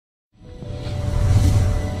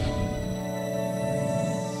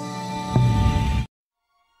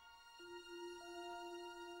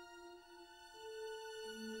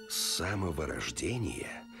самого рождения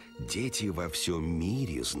дети во всем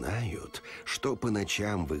мире знают, что по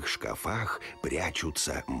ночам в их шкафах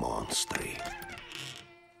прячутся монстры.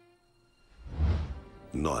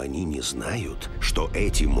 Но они не знают, что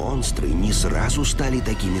эти монстры не сразу стали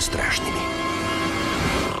такими страшными.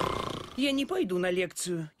 Я не пойду на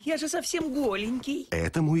лекцию. Я же совсем голенький.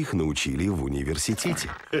 Этому их научили в университете.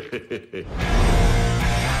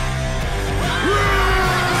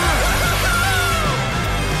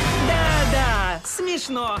 Да-да,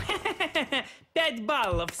 смешно. 5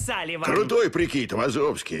 баллов, Салливан. Крутой прикид,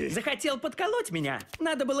 Вазовский. Захотел подколоть меня?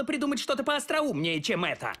 Надо было придумать что-то поостроумнее, чем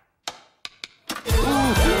это.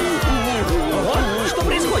 Ого, что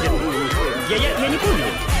происходит? Я не помню.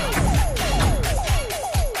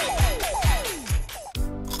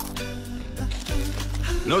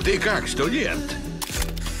 Ну ты как, студент?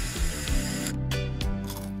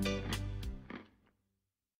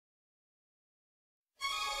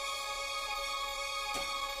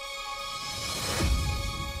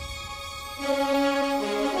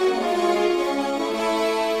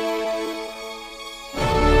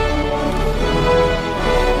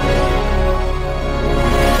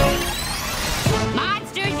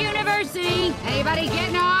 Monsters University! Anybody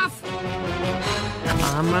getting off?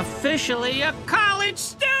 I'm officially a college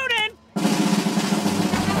student!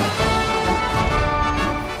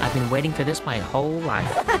 I've been waiting for this my whole life.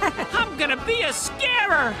 I'm gonna be a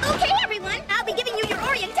scarer! Okay, everyone, I'll be giving you your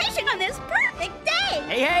orientation on this perfect day.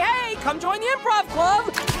 Hey, come join the improv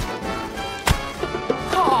club!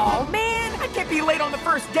 Oh, man, I can't be late on the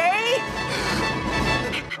first day!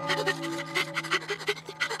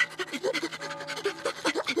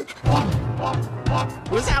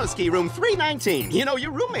 Wazowski, room 319. You know,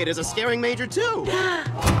 your roommate is a scaring major, too.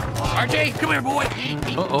 RJ, come here, boy.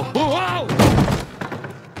 Uh-oh. Whoa!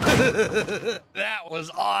 That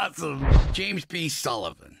was awesome. James P.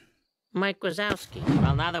 Sullivan. Mike Wazowski.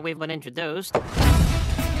 Well, now that we've been introduced...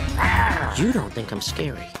 You don't think I'm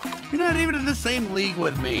scary. You're not even in the same league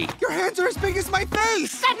with me. Your hands are as big as my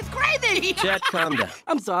face. That is crazy. Jet, calm down.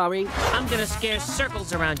 I'm sorry. I'm gonna scare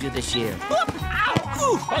circles around you this year.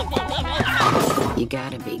 You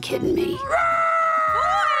gotta be kidding me.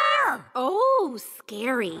 Oh,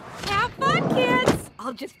 scary. Have fun, kids.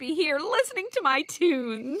 I'll just be here listening to my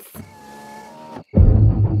tunes.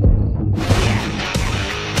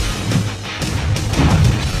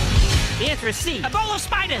 The answer is C. A bowl of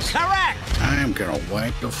spiders. Correct. I'm gonna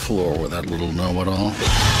wipe the floor with that little know-it-all.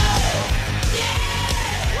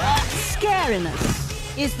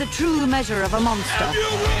 Scariness is the true measure of a monster.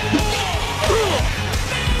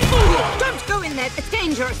 Don't go in there. It's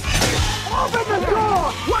dangerous. Open the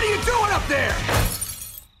door! What are you doing up there?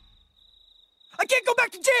 I can't go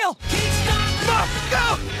back to jail.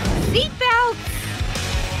 Go! Seatbelt.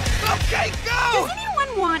 Okay, go! Does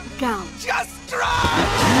anyone want gum? Just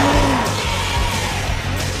drive!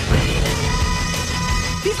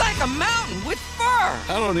 He's like a mountain with fur.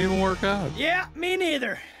 I don't even work out. Yeah, me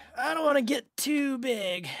neither. I don't want to get too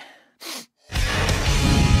big.